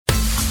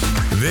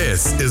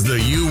This is the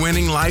You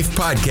Winning Life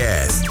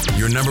Podcast,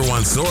 your number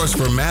one source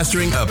for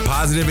mastering a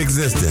positive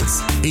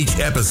existence. Each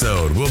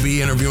episode will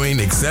be interviewing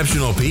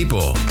exceptional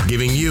people,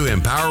 giving you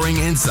empowering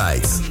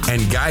insights,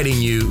 and guiding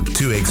you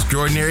to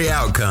extraordinary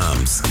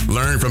outcomes.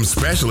 Learn from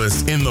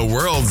specialists in the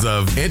worlds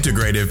of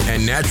integrative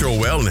and natural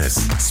wellness,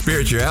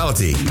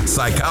 spirituality,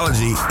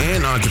 psychology,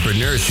 and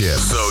entrepreneurship,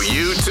 so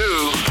you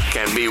too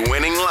can be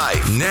winning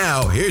life.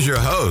 Now, here's your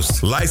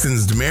host,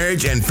 licensed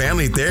marriage and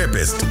family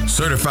therapist,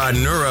 certified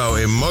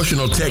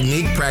neuro-emotional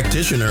technique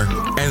practitioner,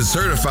 and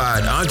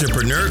certified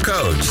entrepreneur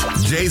coach,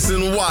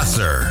 Jason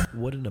Wasser.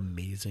 What an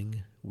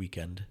amazing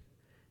weekend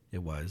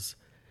it was,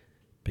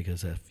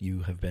 because if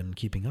you have been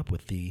keeping up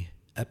with the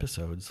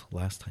episodes,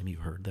 last time you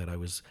heard that I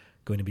was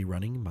going to be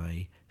running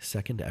my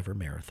second ever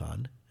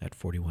marathon at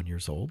 41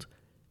 years old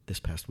this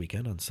past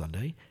weekend on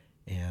Sunday,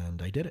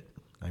 and I did it.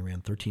 I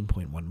ran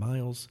 13.1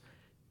 miles,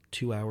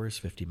 2 hours,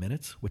 50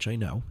 minutes, which I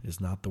know is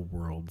not the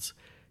world's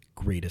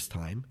greatest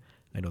time.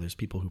 I know there's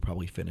people who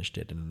probably finished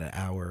it in an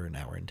hour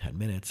and 10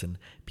 minutes, and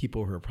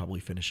people who are probably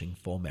finishing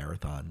full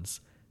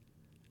marathons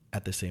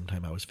at the same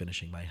time I was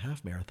finishing my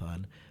half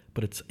marathon,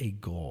 but it's a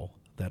goal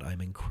that I'm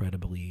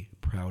incredibly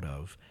proud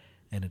of,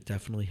 and it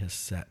definitely has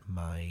set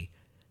my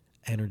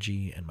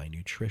energy and my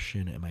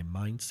nutrition and my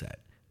mindset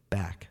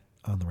back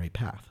on the right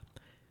path.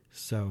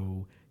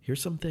 So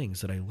here's some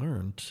things that I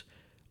learned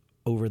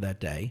over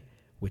that day,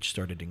 which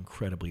started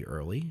incredibly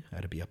early. I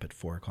had to be up at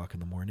 4 o'clock in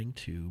the morning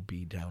to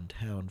be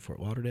downtown Fort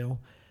Lauderdale,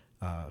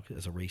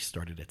 as a race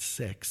started at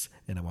 6,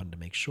 and I wanted to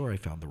make sure I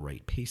found the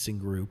right pacing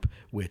group,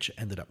 which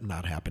ended up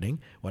not happening.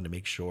 Wanted to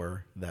make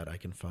sure that I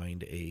can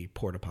find a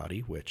porta potty,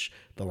 which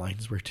the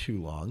lines were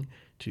too long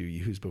to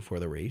use before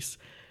the race,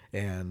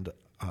 and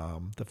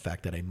the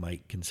fact that I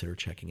might consider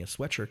checking a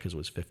sweatshirt because it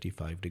was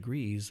 55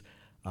 degrees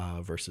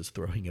versus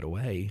throwing it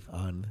away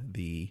on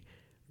the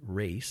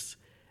race.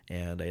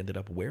 And I ended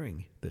up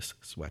wearing this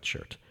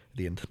sweatshirt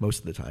most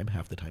of the time,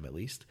 half the time at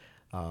least.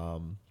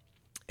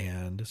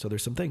 And so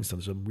there's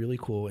some really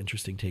cool,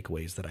 interesting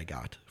takeaways that I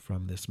got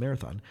from this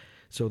marathon.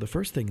 So the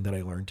first thing that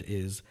I learned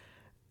is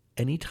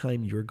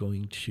anytime you're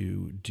going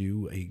to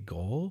do a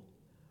goal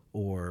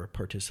or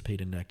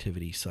participate in an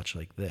activity such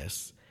like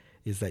this,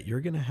 is that you're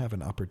going to have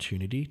an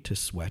opportunity to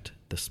sweat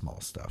the small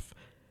stuff.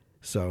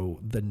 So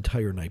the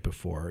entire night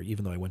before,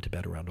 even though I went to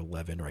bed around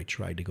 11, or I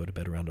tried to go to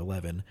bed around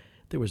 11,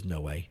 there was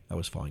no way I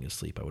was falling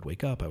asleep. I would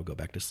wake up, I would go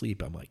back to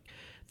sleep. I'm like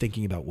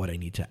thinking about what I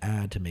need to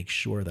add to make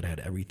sure that I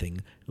had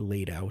everything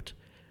laid out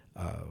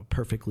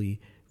perfectly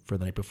for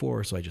the night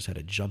before. So I just had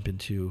to jump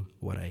into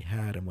what I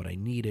had and what I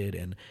needed,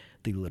 and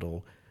the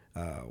little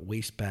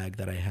waist bag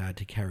that I had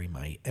to carry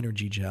my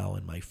energy gel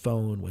and my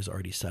phone was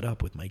already set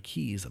up with my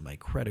keys and my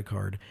credit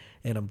card.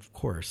 And of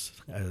course,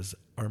 as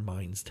our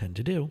minds tend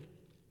to do,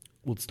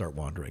 we'll start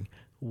wandering.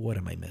 What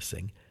am I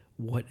missing?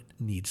 What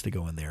needs to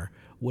go in there?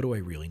 What do I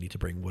really need to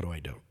bring? What do I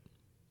do?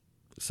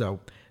 So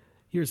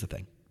here's the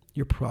thing.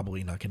 You're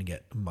probably not going to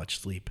get much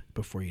sleep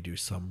before you do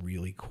some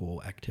really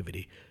cool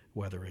activity,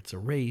 whether it's a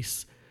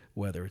race,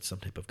 whether it's some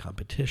type of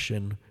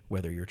competition,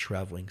 whether you're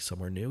traveling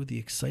somewhere new. The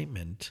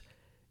excitement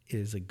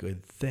is a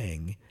good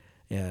thing,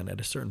 and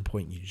at a certain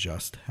point, you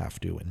just have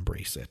to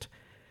embrace it.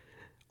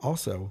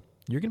 Also,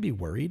 you're going to be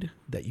worried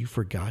that you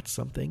forgot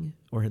something,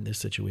 or in this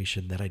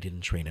situation, that I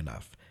didn't train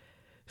enough.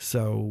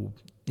 So,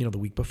 the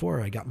week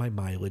before, I got my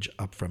mileage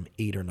up from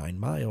 8 or 9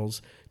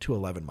 miles to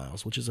 11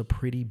 miles, which is a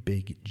pretty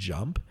big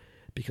jump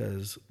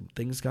because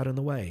things got in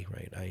the way,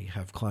 right? I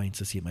have clients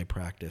to see at my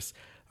practice.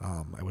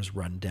 I was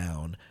run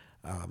down.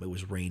 It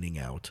was raining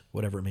out,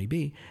 whatever it may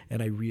be.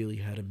 And I really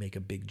had to make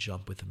a big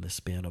jump within the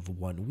span of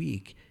 1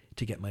 week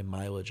to get my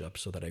mileage up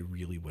so that I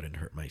really wouldn't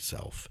hurt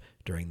myself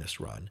during this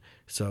run.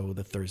 So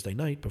the Thursday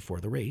night before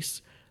the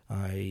race,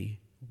 I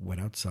went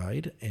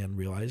outside and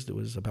realized it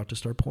was about to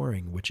start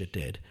pouring, which it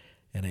did.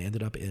 And I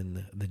ended up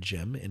in the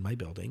gym in my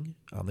building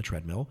on the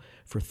treadmill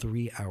for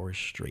 3 hours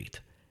straight.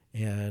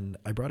 And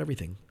I brought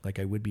everything like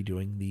I would be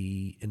doing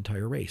the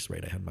entire race,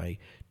 right? I had my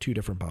 2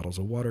 different bottles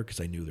of water because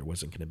I knew there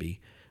wasn't going to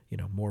be,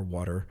 more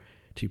water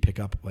to pick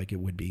up like it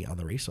would be on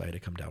the race. So I had to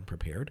come down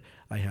prepared.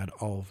 I had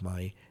all of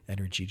my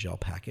energy gel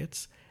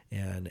packets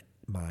and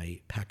my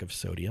pack of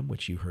sodium,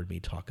 which you heard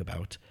me talk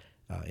about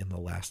in the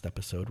last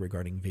episode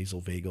regarding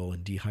vasovagal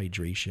and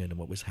dehydration and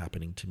what was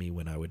happening to me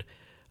when I would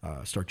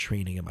start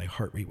training and my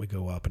heart rate would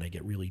go up and I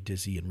get really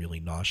dizzy and really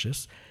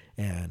nauseous.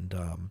 And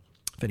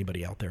if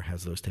anybody out there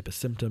has those type of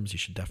symptoms, you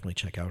should definitely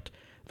check out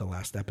the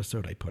last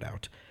episode I put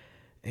out.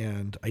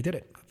 And I did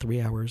it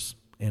 3 hours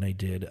and I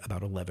did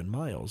about 11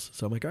 miles.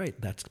 So I'm like, all right,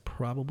 that's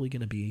probably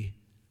going to be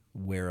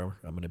where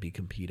I'm going to be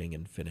competing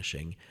and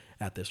finishing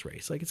at this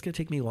race. Like, it's going to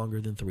take me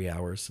longer than 3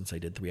 hours since I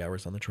did 3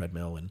 hours on the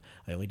treadmill and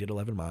I only did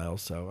 11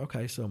 miles. So,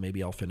 okay, so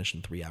maybe I'll finish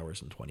in 3 hours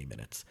and 20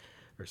 minutes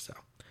or so.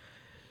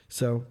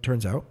 So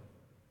turns out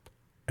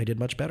I did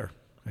much better.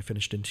 I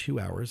finished in 2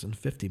 hours and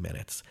 50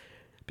 minutes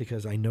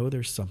because I know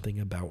there's something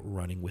about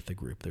running with a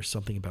group. There's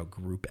something about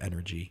group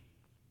energy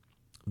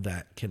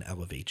that can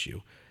elevate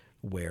you,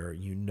 where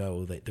you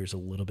know that there's a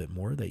little bit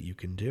more that you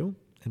can do.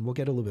 And we'll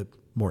get a little bit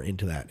more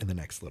into that in the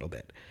next little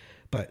bit.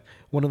 But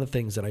one of the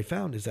things that I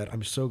found is that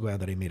I'm so glad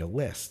that I made a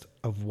list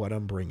of what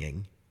I'm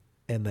bringing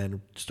and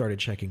then started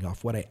checking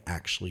off what I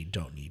actually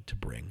don't need to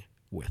bring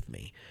with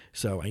me.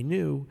 So I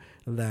knew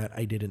that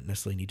I didn't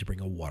necessarily need to bring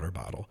a water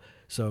bottle.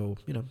 So,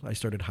 I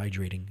started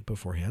hydrating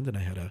beforehand, and I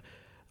had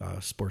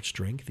a sports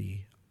drink, the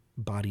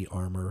Body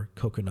Armor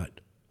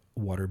coconut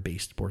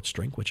water-based sports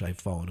drink, which I've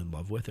fallen in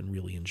love with and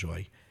really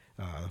enjoy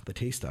the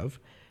taste of.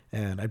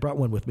 And I brought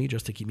one with me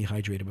just to keep me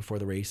hydrated before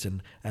the race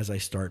and as I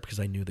start, because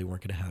I knew they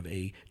weren't going to have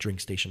a drink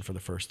station for the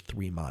first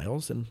 3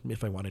 miles. And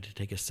if I wanted to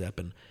take a sip,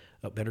 and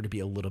better to be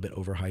a little bit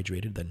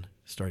overhydrated than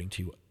starting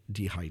to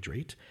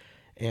dehydrate.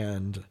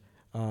 And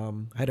I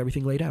had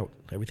everything laid out.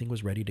 Everything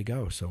was ready to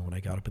go. So when I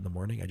got up in the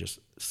morning, I just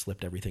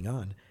slipped everything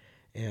on.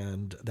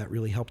 And that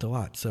really helped a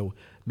lot. So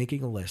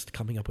making a list,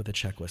 coming up with a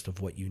checklist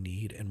of what you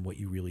need and what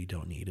you really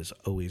don't need is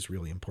always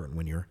really important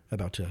when you're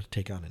about to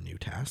take on a new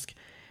task.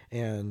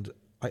 And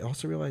I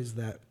also realized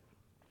that,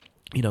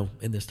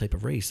 in this type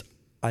of race,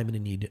 I'm going to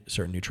need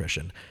certain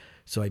nutrition.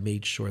 So I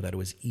made sure that it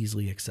was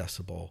easily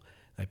accessible.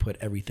 I put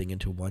everything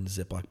into one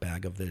Ziploc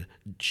bag of the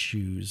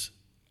chews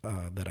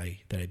that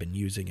I've been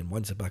using in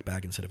one Ziploc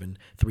bag instead of in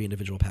 3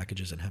 individual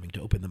packages and having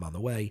to open them on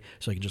the way.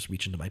 So I can just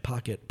reach into my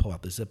pocket, pull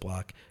out the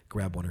Ziploc,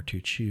 grab 1 or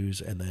 2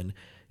 chews, and then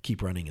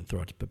keep running and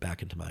throw it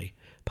back into my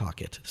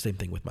pocket. Same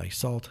thing with my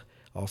salt,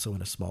 also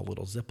in a small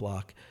little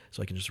Ziploc.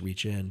 So I can just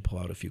reach in, pull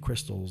out a few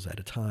crystals at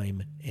a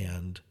time,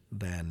 and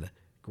then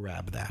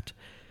grab that.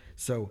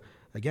 So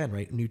again,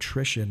 right,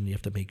 nutrition, you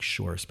have to make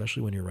sure,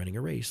 especially when you're running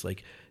a race,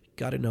 like, you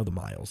got to know the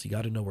miles. You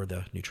got to know where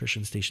the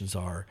nutrition stations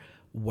are.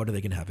 What are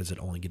they going to have? Is it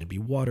only going to be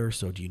water?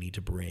 So do you need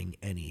to bring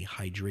any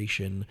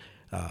hydration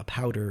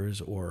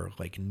powders, or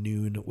like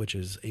Noon, which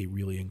is a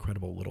really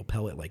incredible little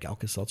pellet like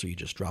Alka-Seltzer? You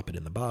just drop it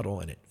in the bottle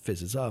and it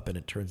fizzes up and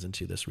it turns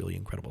into this really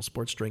incredible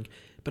sports drink.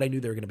 But I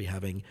knew they were going to be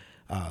having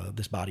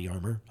this Body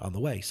Armor on the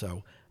way,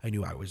 so I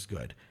knew I was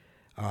good.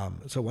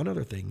 So one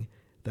other thing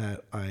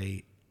that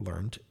I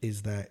learned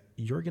is that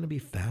you're going to be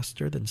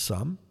faster than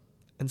some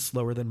and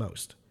slower than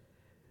most.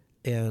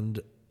 And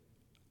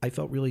I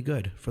felt really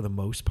good for the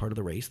most part of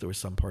the race. There were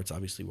some parts,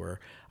 obviously, where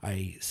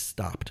I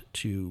stopped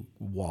to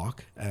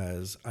walk,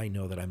 as I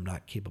know that I'm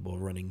not capable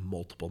of running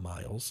multiple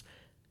miles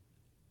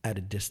at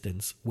a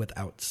distance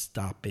without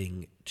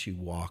stopping to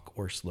walk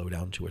or slow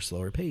down to a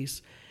slower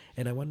pace.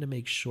 And I wanted to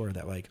make sure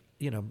that,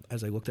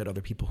 as I looked at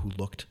other people who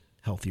looked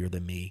healthier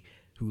than me,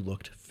 who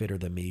looked fitter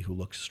than me, who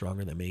looked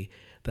stronger than me,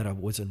 that I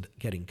wasn't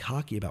getting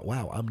cocky about,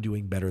 wow, I'm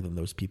doing better than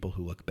those people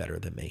who look better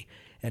than me.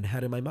 And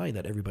had in my mind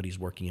that everybody's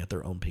working at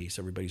their own pace,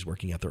 everybody's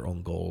working at their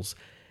own goals,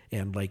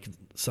 and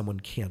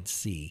someone can't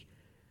see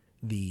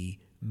the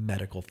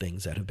medical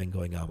things that have been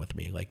going on with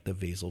me, like the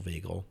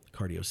vasovagal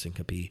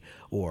cardiosyncope,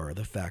 or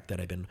the fact that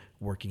I've been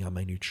working on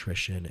my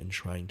nutrition and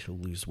trying to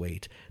lose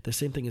weight. The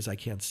same thing is I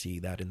can't see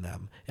that in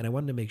them. And I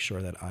wanted to make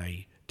sure that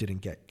I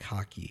didn't get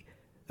cocky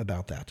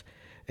about that.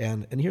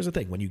 And here's the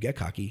thing, when you get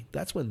cocky,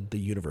 that's when the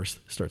universe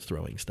starts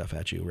throwing stuff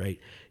at you, right?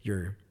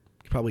 You're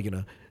probably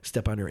going to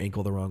step on your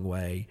ankle the wrong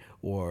way,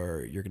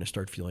 or you're going to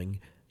start feeling,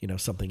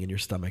 something in your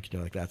stomach, and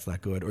you're like, that's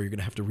not good, or you're going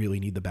to have to really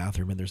need the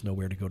bathroom, and there's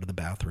nowhere to go to the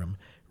bathroom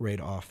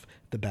right off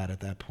the bat at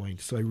that point.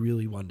 So I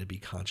really wanted to be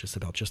conscious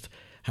about just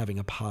having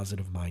a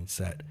positive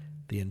mindset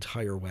the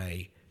entire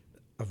way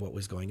of what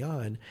was going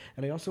on.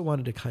 And I also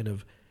wanted to kind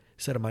of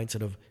set a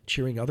mindset of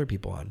cheering other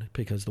people on,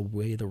 because the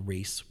way the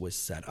race was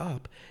set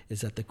up is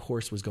that the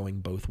course was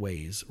going both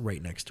ways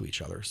right next to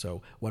each other.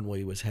 So one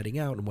way was heading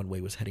out and one way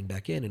was heading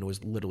back in, and it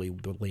was literally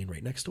the lane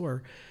right next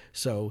door.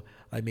 So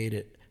I made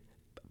it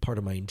part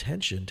of my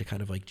intention to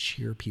kind of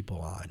cheer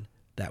people on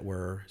that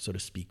were, so to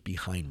speak,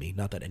 behind me.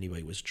 Not that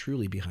anybody was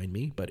truly behind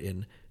me, but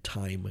in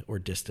time or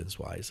distance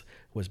wise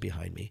was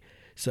behind me.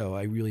 So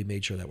I really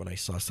made sure that when I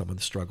saw someone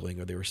struggling,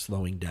 or they were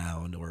slowing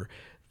down, or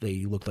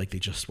they looked like they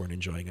just weren't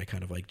enjoying, I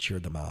kind of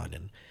cheered them on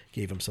and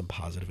gave them some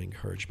positive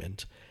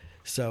encouragement.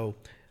 So,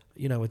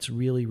 it's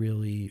really,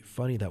 really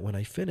funny that when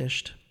I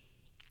finished,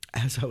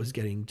 as I was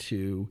getting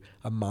to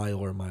a mile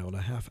or a mile and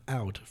a half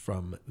out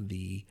from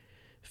the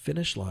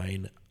finish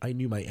line, I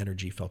knew my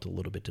energy felt a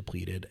little bit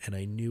depleted, and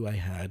I knew I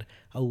had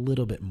a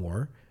little bit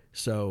more.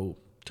 So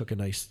took a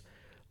nice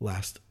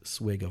last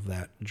swig of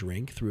that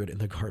drink, threw it in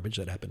the garbage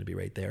that happened to be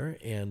right there,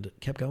 and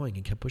kept going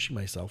and kept pushing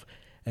myself.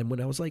 And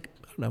when I was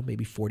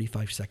maybe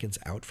 45 seconds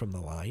out from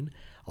the line,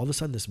 all of a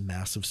sudden this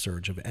massive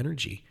surge of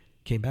energy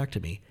came back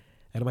to me.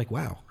 And I'm like,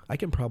 wow, I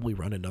can probably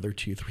run another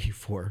 2, 3,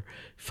 4,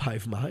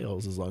 5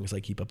 miles as long as I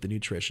keep up the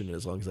nutrition and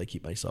as long as I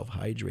keep myself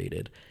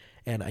hydrated.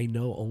 And I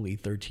know only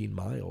 13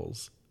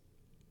 miles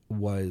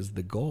was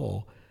the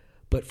goal,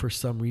 but for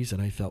some reason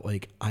I felt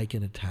like I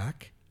can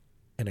attack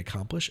and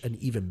accomplish an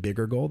even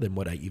bigger goal than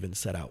what I even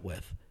set out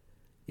with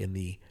in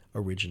the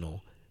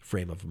original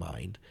frame of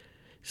mind.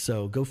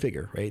 So go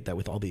figure, right? That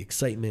with all the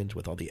excitement,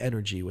 with all the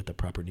energy, with the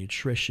proper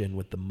nutrition,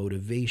 with the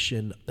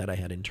motivation that I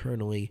had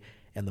internally,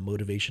 and the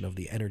motivation of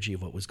the energy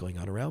of what was going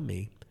on around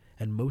me,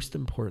 and most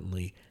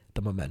importantly,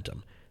 the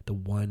momentum, the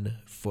one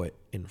foot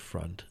in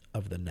front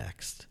of the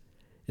next,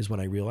 is when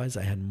I realized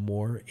I had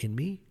more in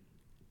me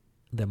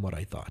than what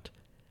I thought.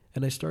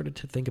 And I started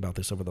to think about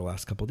this over the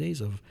last couple of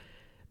days of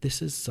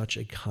this is such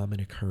a common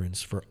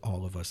occurrence for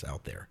all of us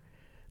out there,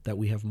 that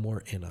we have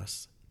more in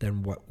us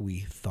than what we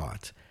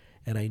thought.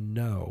 And I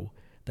know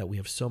that we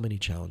have so many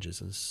challenges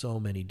and so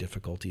many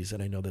difficulties.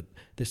 And I know that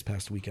this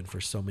past weekend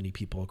for so many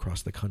people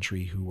across the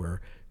country who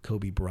were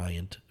Kobe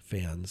Bryant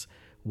fans,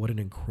 what an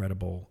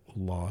incredible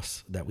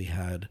loss that we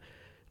had,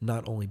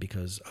 not only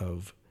because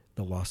of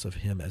the loss of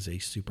him as a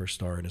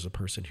superstar and as a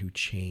person who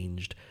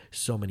changed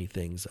so many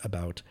things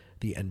about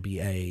the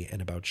NBA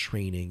and about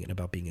training and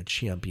about being a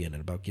champion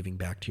and about giving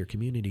back to your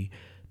community,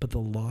 but the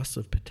loss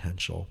of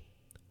potential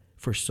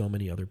for so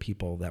many other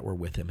people that were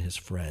with him, his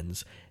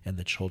friends and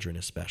the children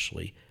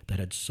especially, that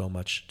had so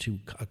much to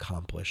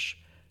accomplish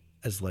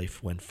as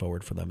life went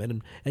forward for them.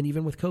 And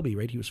even with Kobe,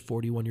 right? He was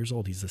 41 years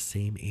old. He's the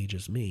same age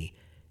as me.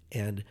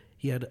 And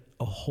he had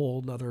a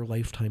whole nother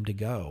lifetime to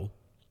go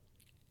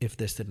if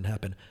this didn't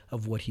happen,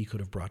 of what he could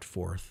have brought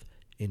forth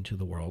into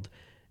the world.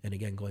 And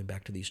again, going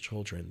back to these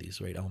children, these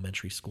right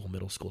elementary school,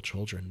 middle school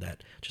children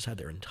that just had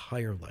their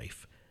entire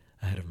life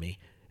ahead of me.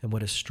 And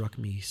what has struck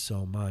me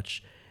so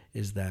much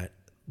is that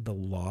the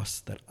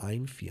loss that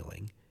I'm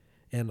feeling,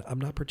 and I'm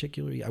not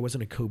particularly, I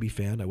wasn't a Kobe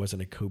fan, I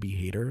wasn't a Kobe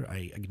hater.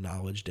 I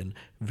acknowledged and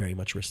very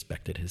much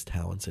respected his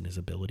talents and his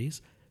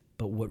abilities.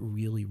 But what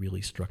really,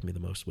 really struck me the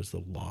most was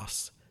the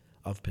loss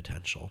of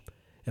potential.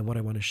 And what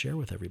I want to share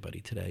with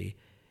everybody today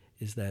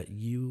is that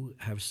you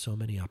have so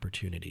many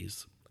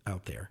opportunities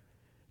out there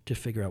to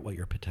figure out what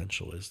your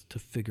potential is, to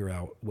figure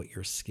out what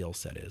your skill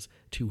set is,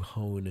 to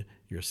hone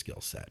your skill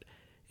set.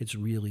 It's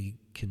really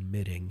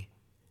committing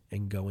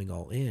and going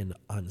all in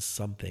on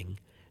something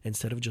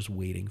instead of just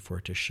waiting for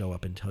it to show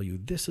up and tell you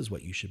this is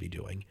what you should be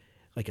doing,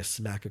 like a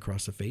smack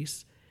across the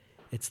face.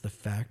 It's the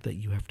fact that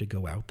you have to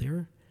go out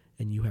there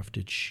and you have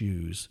to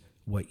choose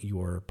what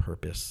your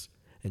purpose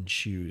and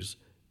choose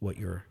what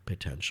your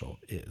potential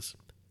is.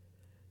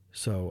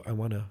 So I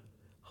want to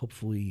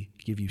hopefully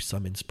give you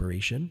some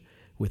inspiration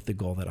with the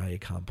goal that I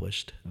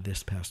accomplished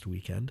this past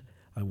weekend.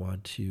 I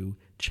want to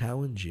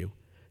challenge you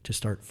to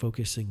start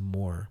focusing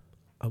more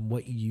on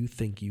what you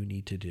think you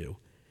need to do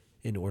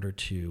in order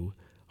to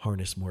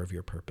harness more of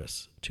your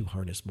purpose, to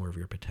harness more of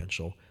your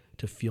potential,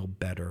 to feel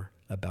better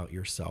about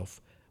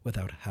yourself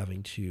without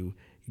having to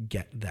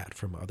get that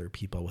from other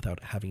people,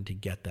 without having to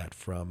get that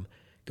from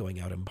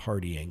going out and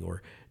partying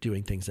or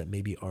doing things that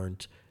maybe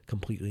aren't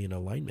completely in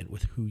alignment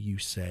with who you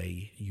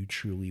say you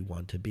truly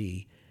want to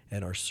be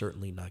and are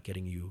certainly not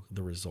getting you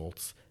the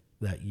results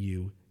that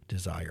you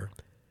desire.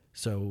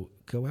 So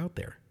go out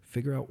there,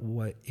 figure out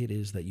what it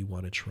is that you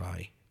want to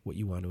try, what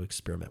you want to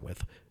experiment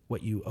with,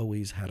 what you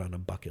always had on a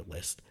bucket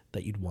list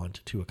that you'd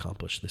want to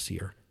accomplish this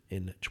year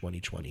in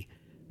 2020.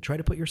 Try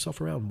to put yourself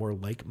around more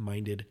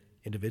like-minded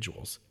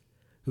individuals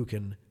who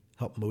can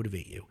help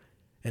motivate you.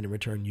 And in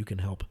return, you can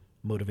help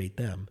motivate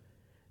them.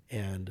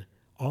 And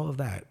all of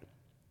that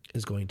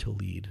is going to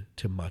lead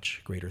to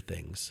much greater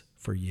things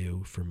for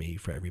you, for me,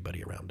 for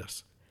everybody around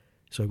us.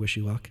 So I wish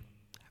you luck.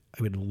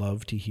 I would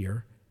love to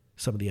hear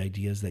some of the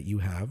ideas that you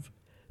have.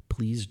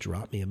 Please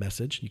drop me a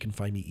message. You can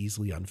find me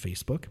easily on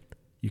Facebook.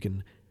 You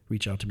can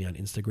reach out to me on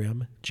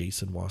Instagram,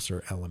 Jason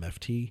Wasser,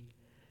 LMFT.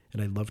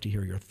 And I'd love to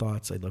hear your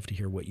thoughts. I'd love to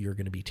hear what you're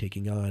going to be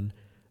taking on,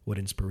 what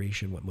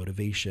inspiration, what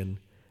motivation.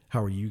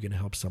 How are you going to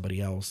help somebody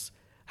else?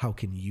 How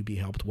can you be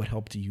helped? What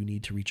help do you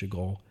need to reach a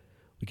goal?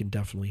 We can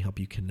definitely help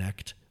you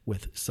connect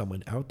with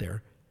someone out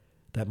there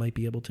that might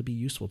be able to be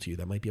useful to you,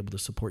 that might be able to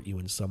support you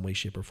in some way,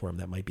 shape, or form,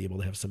 that might be able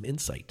to have some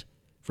insight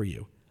for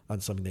you on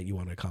something that you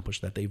want to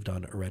accomplish that they've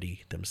done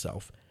already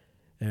themselves.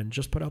 And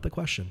just put out the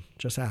question.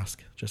 Just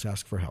ask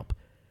for help.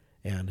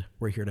 And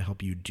we're here to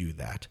help you do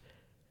that.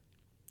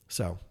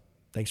 So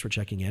thanks for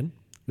checking in.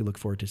 We look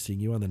forward to seeing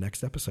you on the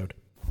next episode.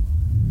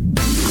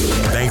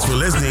 Thanks for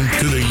listening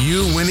to the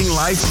You Winning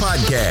Life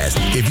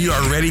podcast. If you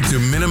are ready to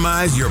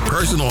minimize your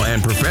personal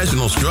and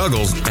professional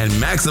struggles and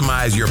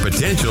maximize your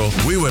potential,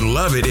 we would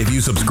love it if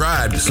you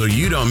subscribed so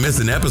you don't miss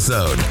an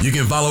episode. You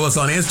can follow us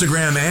on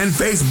Instagram and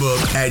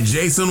Facebook at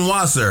Jason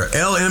Wasser,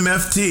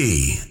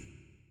 LMFT.